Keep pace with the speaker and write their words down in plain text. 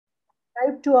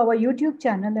Subscribe to our YouTube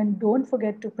channel and don't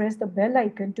forget to press the bell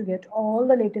icon to get all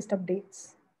the latest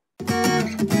updates.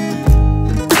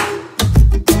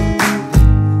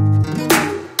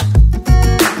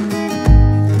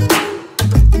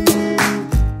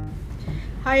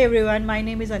 Hi everyone, my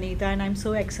name is Anita and I'm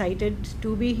so excited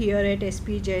to be here at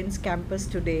SP Jain's campus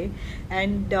today.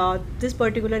 And this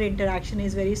particular interaction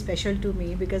is very special to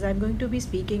me because I'm going to be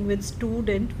speaking with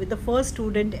the first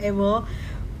student ever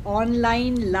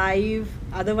online live.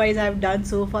 Otherwise I've done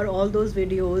so for all those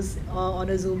videos on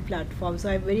a Zoom platform. So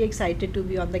I'm very excited to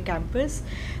be on the campus.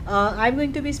 I'm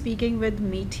going to be speaking with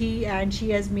Mitthi, and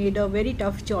she has made a very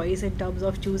tough choice in terms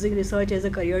of choosing research as a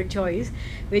career choice,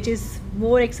 which is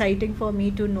more exciting for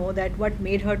me to know that what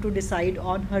made her to decide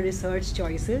on her research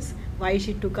choices, why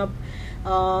she took up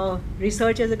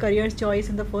research as a career choice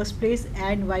in the first place,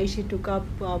 and why she took up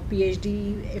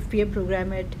PhD FPM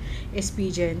program at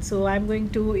SP Jain. So I'm going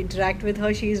to interact with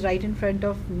her. She is right in front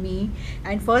of me,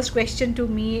 and first question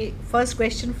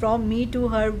from me to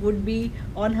her would be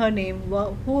on her name.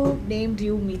 Who named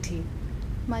you Mitthi?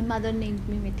 My mother named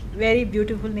me Mitthi. Very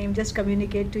beautiful name. Just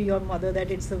communicate to your mother that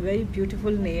it's a very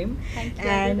beautiful name. Thank you.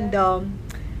 And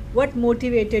what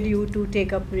motivated you to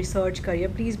take up research career?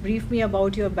 Please brief me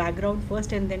about your background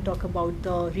first, and then talk about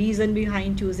the reason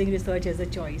behind choosing research as a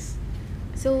choice.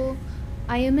 So,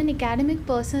 I am an academic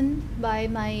person by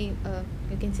my,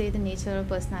 you can say, the nature of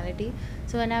personality.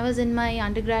 So, when I was in my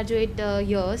undergraduate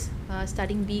years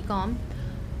studying BCom,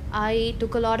 I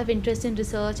took a lot of interest in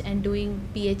research and doing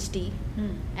PhD.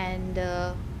 And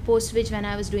post which, when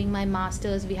I was doing my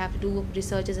masters, we have to do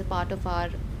research as a part of our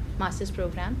master's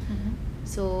program.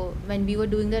 So when we were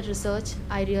doing that research,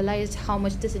 I realized how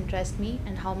much this interests me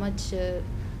and how much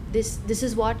this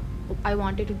is what I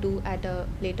wanted to do at a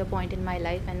later point in my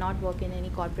life, and not work in any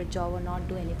corporate job or not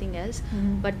do anything else,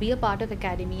 but be a part of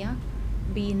academia,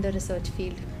 be in the research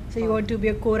field. So you want to be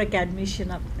a core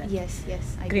academician after that? Yes,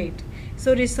 yes. I do. Great.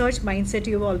 So research mindset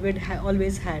you've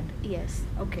always had. Yes.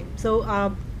 Okay. So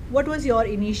what was your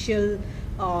initial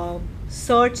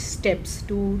search steps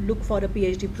to look for a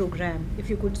PhD program? If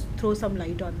you could throw some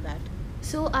light on that.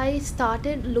 So I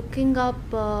started looking up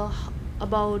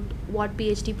about what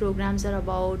PhD programs are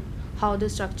about, how the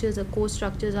structures, the course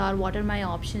structures are, what are my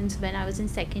options when I was in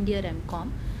second year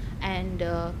MCom, and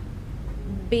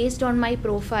based on my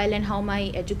profile and how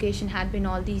my education had been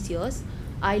all these years,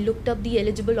 I looked up the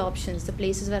eligible options, the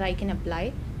places where I can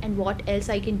apply, and what else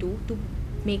I can do to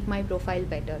make my profile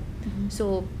better.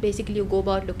 So basically, you go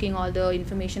about looking all the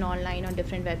information online on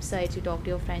different websites. You talk to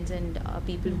your friends and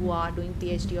people who are doing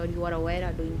PhD or you are aware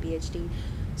are doing PhD.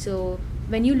 So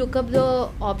when you look up the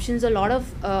options, a lot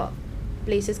of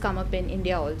places come up in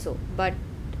India also, but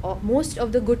most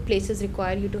of the good places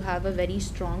require you to have a very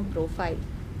strong profile.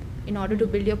 In order to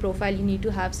build your profile, you need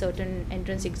to have certain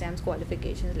entrance exams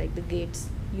qualifications like the gates.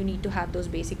 You need to have those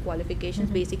basic qualifications,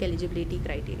 basic eligibility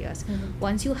criteria.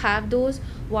 Once you have those,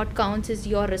 what counts is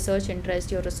your research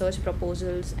interest, your research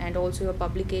proposals, and also your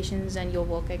publications and your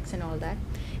work ex and all that.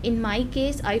 In my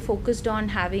case, I focused on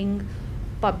having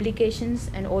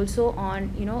publications and also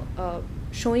on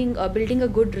showing building a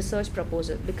good research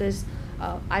proposal, because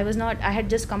I had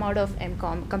just come out of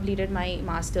MCom, completed my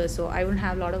master's, so I wouldn't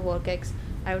have a lot of work ex.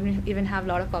 I wouldn't even have a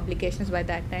lot of publications by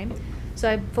that time. So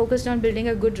I focused on building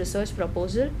a good research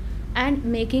proposal and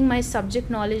making my subject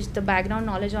knowledge, the background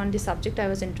knowledge on the subject I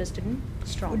was interested in,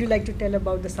 strong. Would you like to tell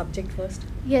about the subject first?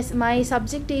 Yes, my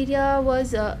subject area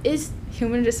is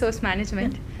human resource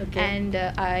management. Okay. And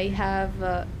I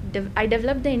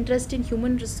developed the interest in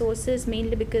human resources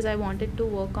mainly because I wanted to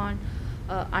work on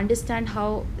understand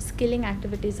how skilling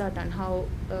activities are done, how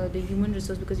the human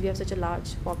resource, because we have such a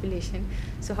large population,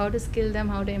 so how to skill them,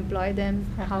 how to employ them,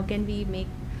 how can we make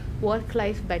work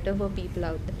life better for people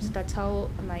out there. So that's how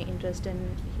my interest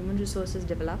in human resources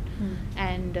developed.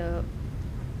 And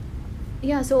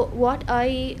yeah, so what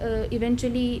I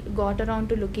eventually got around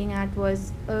to looking at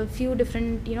was a few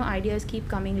different ideas keep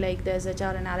coming, like there's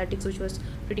HR analytics, which was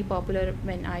pretty popular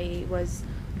when I was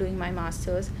doing my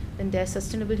masters. Then there's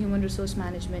sustainable human resource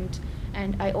management,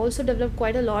 and I also developed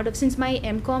quite a lot of, since my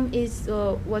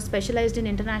MCom was specialized in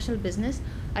international business,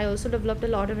 I also developed a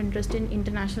lot of interest in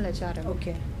international HRM.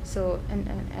 Okay. So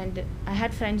and I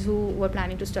had friends who were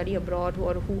planning to study abroad,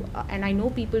 and I know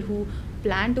people who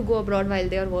plan to go abroad while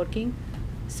they are working.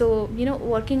 So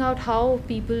working out how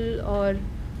people are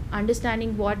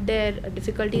understanding what their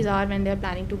difficulties are when they're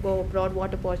planning to go abroad,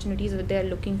 what opportunities they're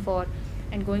looking for,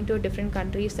 and going to a different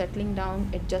country, settling down,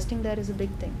 adjusting there is a big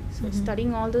thing. So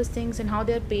studying all those things and how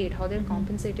they're paid, how they're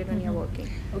compensated when you're working.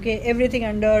 Okay, everything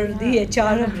under the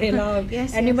HR umbrella.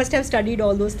 Yes, and you yes. must have studied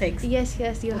all those things. Yes,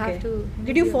 you have to.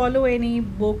 Did you follow any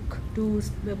book to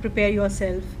prepare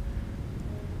yourself?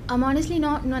 Honestly,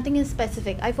 nothing is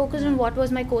specific. I focused on what was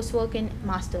my coursework in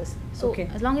masters. So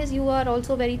as long as you are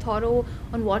also very thorough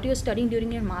on what you're studying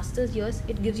during your masters years,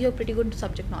 it gives you a pretty good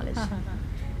subject knowledge.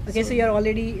 Okay, so you're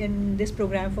already in this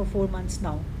program for 4 months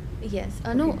now. Yes.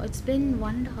 No, it's been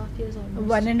 1.5 years almost.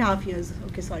 1.5 years.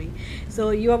 Okay, sorry. So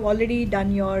you have already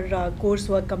done your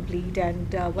coursework complete, and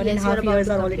 1.5 years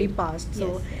are already passed.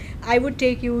 So I would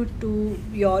take you to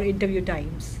your interview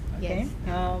times. Okay.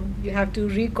 You have to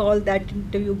recall that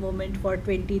interview moment for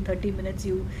 20-30 minutes.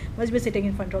 You must be sitting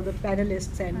in front of the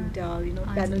panelists and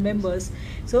panel members.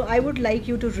 So I would like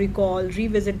you to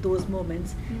revisit those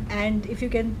moments, and if you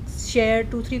can share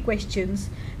 2-3 questions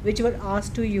which were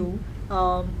asked to you,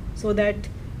 so that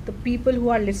the people who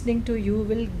are listening to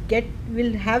you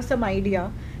will have some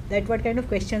idea that what kind of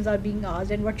questions are being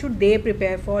asked and what should they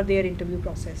prepare for their interview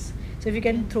process. So if you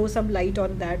can throw some light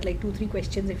on that, like 2-3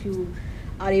 questions if you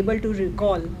are able to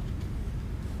recall.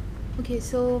 Okay,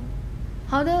 so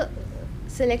how the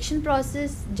selection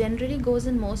process generally goes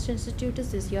in most institutes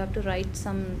is this: you have to write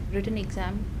some written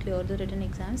exam, clear the written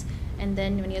exams, and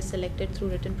then when you're selected through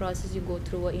written process, you go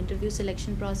through an interview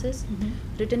selection process.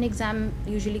 Written exam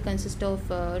usually consists of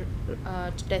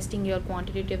testing your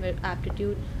quantitative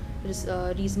aptitude,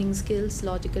 reasoning skills,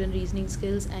 logical and reasoning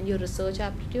skills, and your research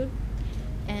aptitude.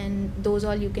 And those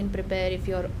all you can prepare if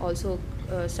you're also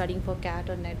studying for CAT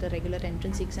or NET, the regular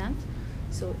entrance exams.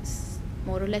 So it's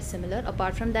more or less similar.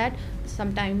 Apart from that,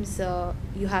 sometimes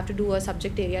you have to do a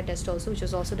subject area test also, which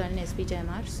was also done in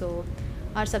SPJIMR. So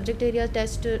our subject area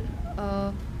test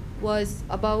was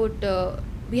about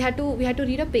we had to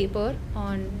read a paper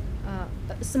on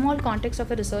a small context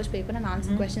of a research paper and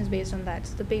answer questions based on that.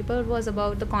 So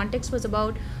the context was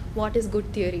about what is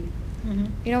good theory.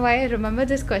 You know why I remember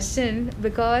this question?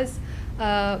 Because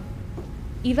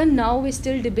even now we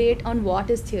still debate on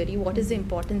what is theory, what is the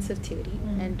importance of theory,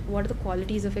 and what are the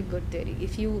qualities of a good theory.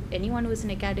 Anyone who is in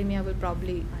academia will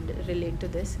probably relate to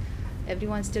this.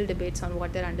 Everyone still debates on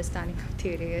what their understanding of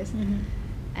theory is,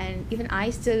 and even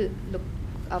I still look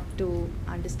up to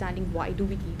understanding why do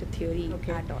we need a theory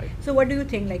at all. So what do you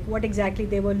think, like what exactly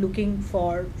they were looking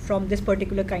for from this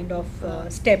particular kind of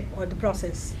step or the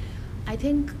process? I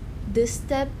think this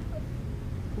step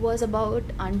was about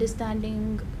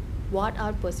understanding what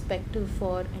our perspective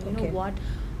for and what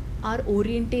our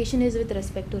orientation is with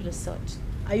respect to research.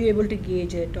 Are you able to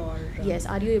gauge it, or yes,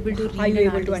 are you able to read are you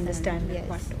and able to understand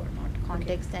what or not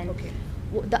context and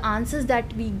the answers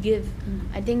that we give?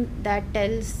 I think that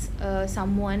tells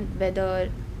someone whether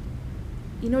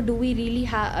do we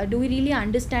really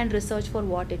understand research for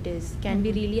what it is? Can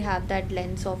we really have that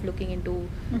lens of looking into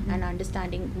and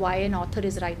understanding why an author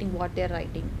is writing what they're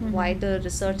writing, why the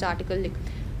research article? Like,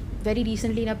 very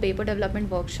recently in a paper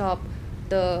development workshop,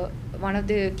 one of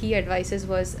the key advices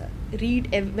was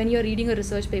when you're reading a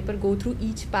research paper, go through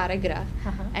each paragraph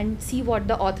and see what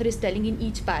the author is telling in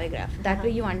each paragraph. That way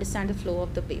you understand the flow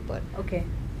of the paper.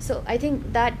 So I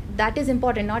think that is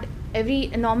important. Not every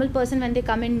normal person, when they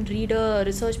come and read a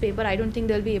research paper, I don't think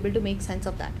they'll be able to make sense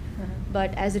of that.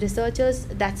 But as researchers,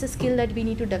 that's a skill that we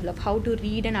need to develop, how to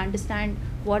read and understand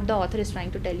what the author is trying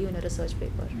to tell you in a research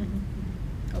paper.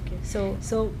 Okay. So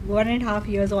 1.5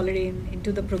 years already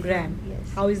into the program.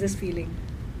 Yes. How is this feeling?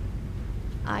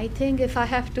 I think if I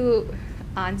have to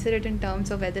answer it in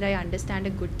terms of whether I understand a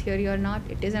good theory or not,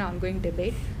 it is an ongoing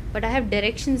debate. But I have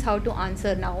directions how to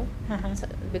answer now,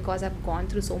 because I've gone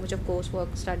through so much of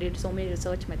coursework, studied so many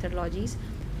research methodologies.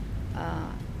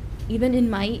 Even in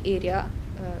my area,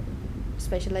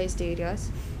 specialized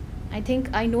areas, I think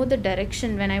I know the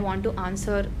direction when I want to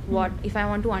answer if I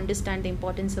want to understand the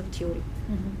importance of theory.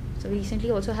 So we recently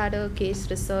also had a case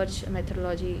research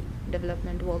methodology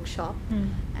development workshop,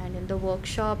 and in the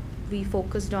workshop we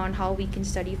focused on how we can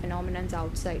study phenomena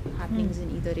outside happenings in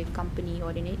either a company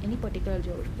or in any particular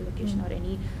geographical location or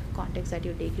any context that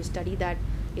you take. You study that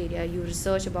area, you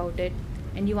research about it,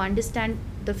 and you understand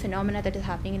the phenomena that is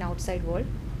happening in outside world.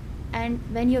 And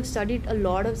when you have studied a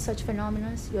lot of such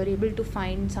phenomena, you are able to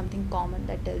find something common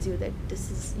that tells you that this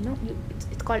is,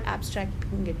 it's called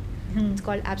abstracting it. It's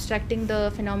called abstracting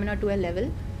the phenomena to a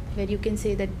level where you can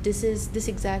say that this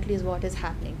exactly is what is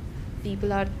happening.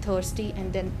 People are thirsty,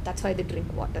 and then that's why they drink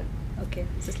water. Okay.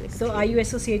 So are you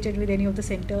associated with any of the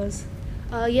centers?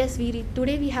 Yes,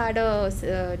 today we had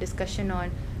a discussion on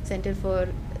Center for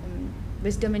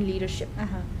Wisdom and Leadership.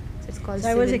 So It's called So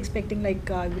I was civil. expecting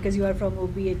because you are from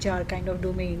OBHR kind of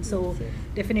domain, so Yes, yes.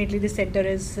 definitely this center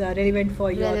is relevant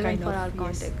for your Relevant kind for of our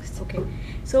yes. context. Okay.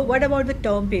 So what about the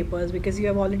term papers? Because you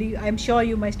have already, I'm sure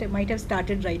you might have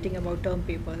started writing about term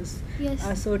papers.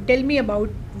 Yes. So tell me about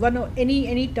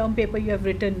any term paper you have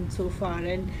written so far,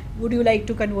 and would you like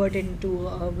to convert into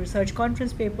a research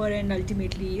conference paper and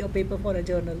ultimately a paper for a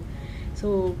journal?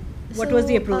 So what was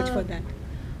the approach for that?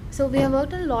 So we have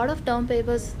worked on a lot of term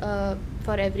papers.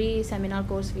 For every seminar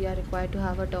course, we are required to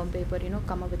have a term paper,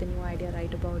 come up with a new idea,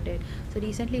 write about it. So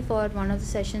recently for one of the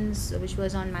sessions, which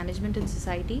was on management and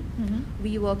society,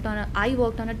 I worked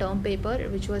on a term paper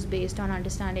which was based on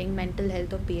understanding mental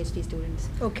health of PhD students.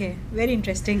 Okay, very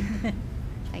interesting.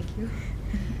 Thank you.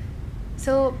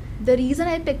 So the reason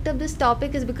I picked up this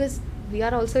topic is because we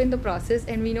are also in the process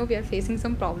and we know we are facing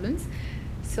some problems.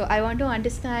 So I wanted to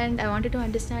understand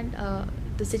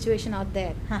the situation out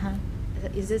there.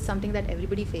 Is this something that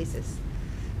everybody faces?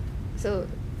 So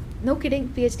no kidding,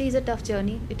 PhD is a tough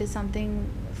journey. It is something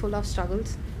full of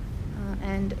struggles,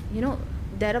 and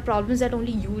there are problems that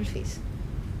only you will face.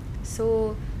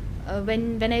 So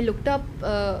when I looked up,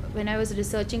 when I was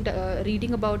researching,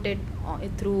 reading about it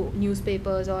through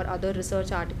newspapers or other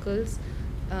research articles,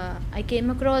 I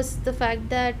came across the fact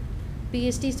that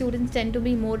PhD students tend to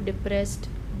be more depressed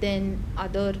than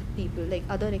other people, like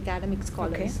other academic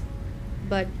scholars. Okay.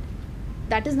 But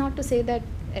that is not to say that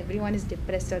everyone is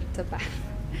depressed or it's a bad.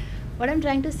 What I'm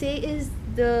trying to say is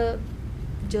the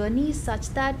journey is such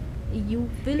that you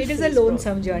will. It is a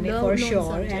lonesome journey for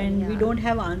sure, and we yeah. don't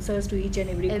have answers to each and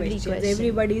every question.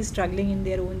 Everybody is struggling in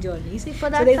their own journeys. See, for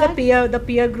so that there's fact, the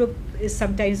peer group is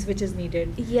sometimes which is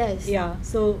needed. Yes. Yeah.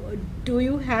 So do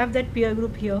you have that peer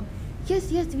group here?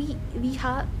 Yes, we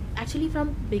have. Actually,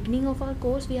 from beginning of our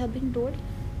course, we have been told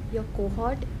your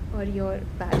cohort or your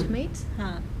batchmates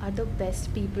are the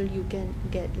best people you can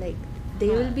get. Like they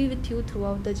will be with you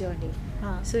throughout the journey.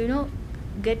 So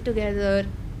get together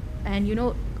and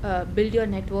build your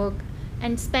network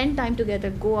and spend time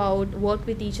together. Go out, work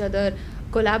with each other,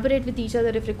 collaborate with each other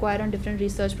if required on different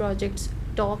research projects.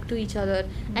 Talk to each other,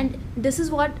 and this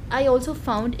is what I also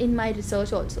found in my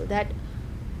research also, that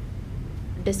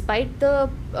despite the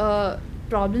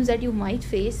problems that you might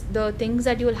face, the things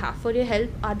that you will have for your help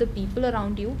are the people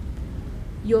around you,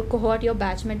 your cohort, your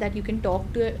batchmate that you can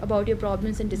talk to about your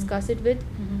problems and discuss it with.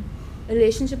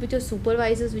 Relationship with your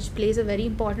supervisors, which plays a very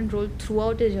important role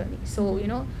throughout your journey. So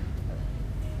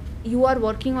you are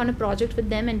working on a project with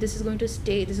them, and this is going to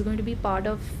stay, this is going to be part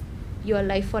of your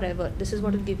life forever. This is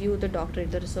what will give you the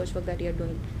doctorate, the research work that you are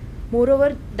doing.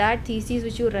 Moreover, that thesis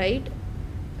which you write,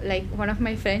 like one of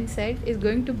my friends said, is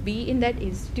going to be in that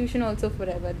institution also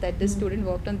forever, that this student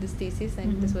worked on this thesis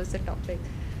and this was the topic.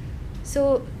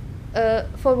 So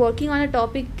for working on a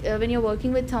topic, when you're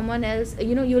working with someone else,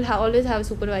 you'll always have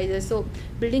supervisors. So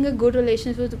building a good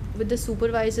relationship with the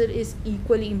supervisor is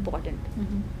equally important.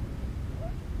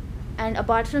 And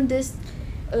apart from this,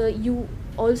 you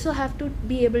also have to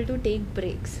be able to take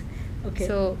breaks. Okay.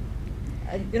 So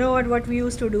you know what we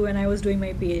used to do when I was doing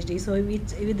my PhD, so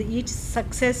with each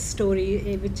success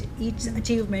story, with each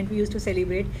achievement we used to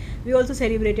celebrate, we also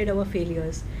celebrated our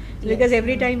failures. So because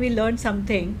every time we learned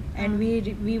something, and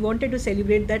we wanted to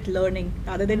celebrate that learning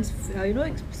rather than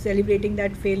celebrating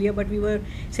that failure, but we were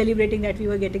celebrating that we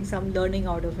were getting some learning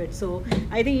out of it. So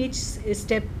I think each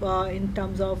step in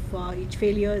terms of each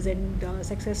failures and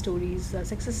success stories,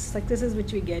 successes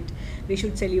which we get, we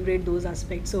should celebrate those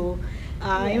aspects. So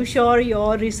I am sure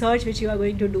your research which you are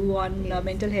going to do on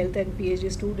mental health and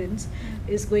PhD students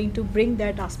is going to bring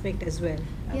that aspect as well.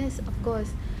 Yes, of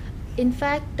course. In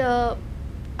fact,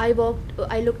 I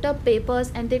looked up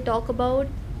papers, and they talk about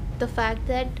the fact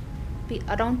that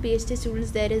around PhD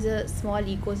students there is a small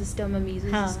ecosystem, a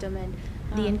meso system, and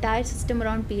the entire system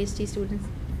around PhD students,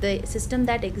 the system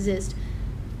that exists,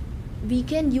 we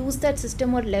can use that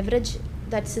system or leverage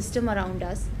that system around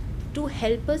us to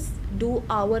help us do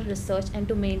our research and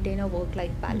to maintain a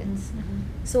work-life balance.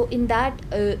 So in that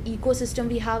ecosystem,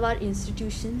 we have our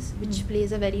institutions, which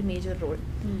plays a very major role.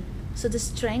 So the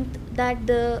strength that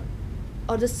the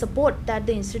support that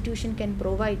the institution can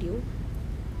provide you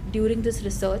during this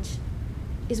research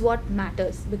is what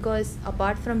matters, because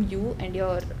apart from you and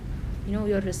your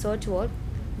research work,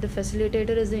 the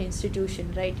facilitator is the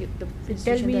institution, right?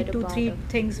 Tell me 2-3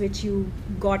 things which you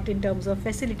got in terms of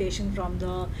facilitation from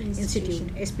the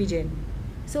institute, SP Jain.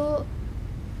 So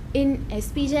in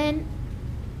SP Jain,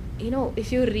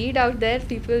 if you read out there,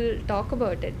 people talk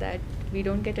about it, that we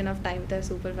don't get enough time with our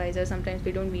supervisors. Sometimes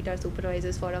we don't meet our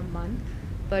supervisors for a month.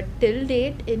 But till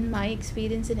date, in my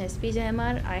experience in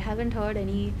SPJIMR, I haven't heard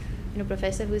any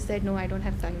professor who said, no, I don't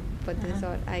have time for this,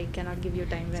 or I cannot give you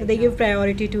time right So they now. give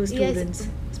priority to Yes, students,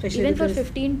 especially even for because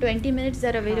 15-20 minutes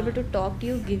they're available Huh. to talk to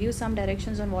you, give you some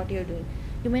directions on what you're doing.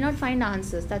 You may not find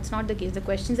answers, that's not the case. The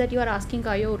questions that you are asking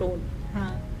are your own.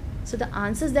 Huh. So the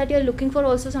answers that you're looking for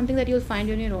also something that you'll find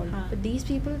on your own. Huh. But these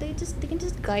people, they can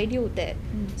just guide you there.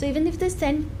 Hmm. So even if they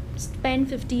spend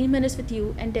 15 minutes with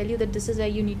you and tell you that this is where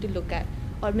you need to look at,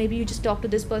 or maybe you just talk to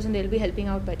this person, they'll be helping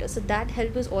out better. So that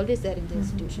help is always there in the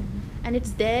institution, and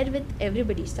it's there with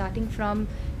everybody, starting from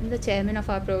the chairman of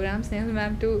our programs, Neha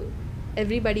ma'am, to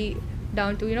everybody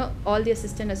down to all the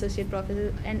assistant associate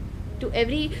professors, and to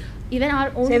even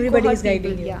our own So everybody cohort is guiding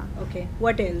people. you. Yeah. Okay.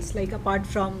 What else? Like apart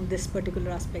from this particular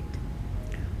aspect?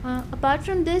 Apart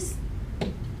from this,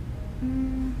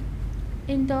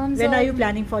 in terms When of are you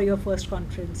planning for your first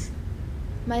conference?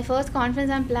 my first conference,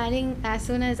 I'm planning as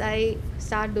soon as I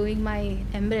start doing my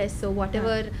MRes. So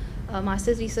whatever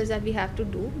master's research that we have to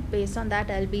do, based on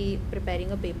that I'll be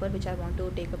preparing a paper which I want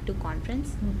to take up to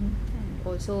conference. And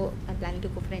also I'm planning to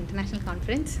go for an international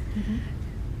conference.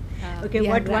 Okay, we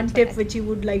have what planned one for tip that. which you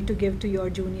would like to give to your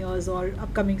juniors or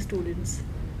upcoming students?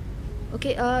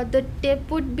 Okay, the tip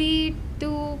would be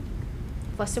to,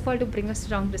 first of all, to bring a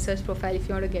strong research profile if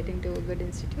you want to get into a good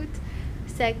institute.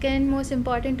 Second most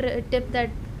important tip that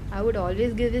I would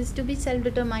always give is to be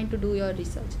self-determined to do your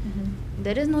research.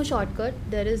 There is no shortcut,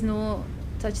 there is no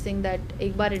such thing that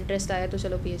एक बार interest आया तो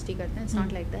चलो PhD करते हैं. It's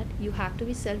not like that. You have to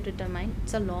be self-determined.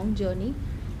 It's a long journey.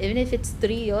 Even if it's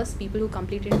 3 years, people who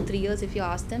complete it in 3 years, if you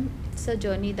ask them, it's a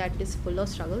journey that is full of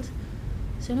struggles.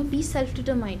 So be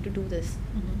self-determined to do this.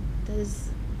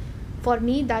 For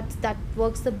me, that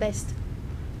works the best.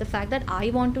 The fact that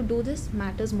I want to do this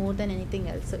matters more than anything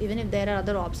else. So even if there are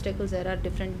other obstacles, there are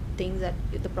different things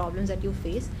the problems that you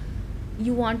face,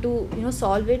 you want to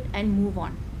solve it and move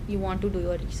on. You want to do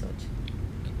your research.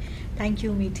 Thank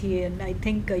you, Mitthi, and I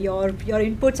think your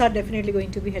inputs are definitely going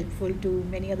to be helpful to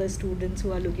many other students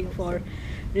who are looking for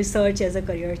research as a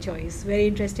career choice. Very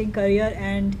interesting career,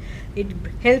 and it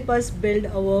help us build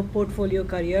our portfolio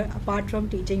career. Apart from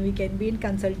teaching, we can be in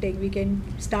consulting, we can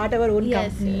start our own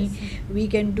company, we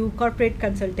can do corporate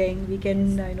consulting, we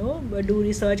can do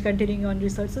research, continuing on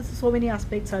research. So many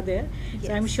aspects are there.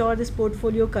 So I'm sure this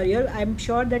portfolio career, I'm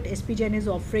sure that SP Jain is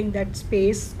offering that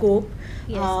space, scope,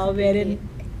 wherein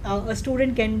a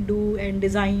student can do and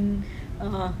design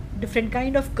different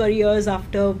kind of careers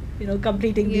after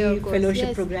completing the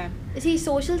fellowship program. See,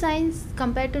 social science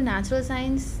compared to natural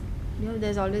science,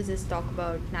 there's always this talk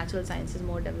about natural science is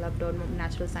more developed, or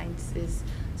natural science is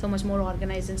so much more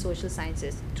organized than social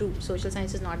sciences. True, social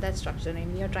science is not that structured,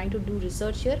 and when you're trying to do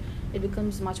research here, it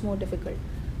becomes much more difficult.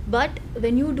 But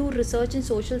when you do research in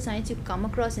social science, you come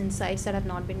across insights that have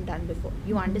not been done before.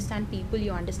 You understand people,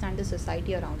 you understand the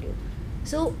society around you.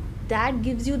 So that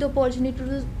gives you the opportunity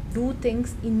to do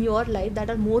things in your life that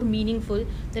are more meaningful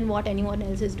than what anyone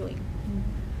else is doing.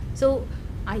 So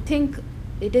I think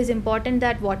it is important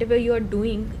that whatever you are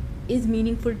doing is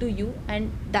meaningful to you,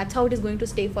 and that's how it is going to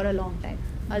stay for a long time.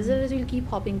 Otherwise you'll keep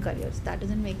hopping careers. That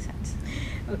doesn't make sense.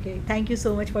 Okay, thank you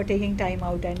so much for taking time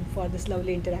out and for this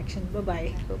lovely interaction.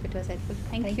 Bye-bye. I hope it was helpful.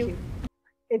 Thank you.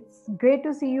 It's great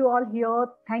to see you all here.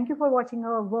 Thank you for watching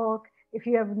our work. If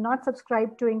you have not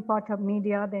subscribed to Inkpothub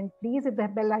Media, then please hit the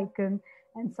bell icon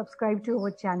and subscribe to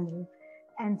our channel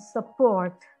and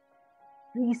support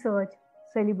research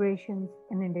celebrations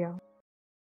in India.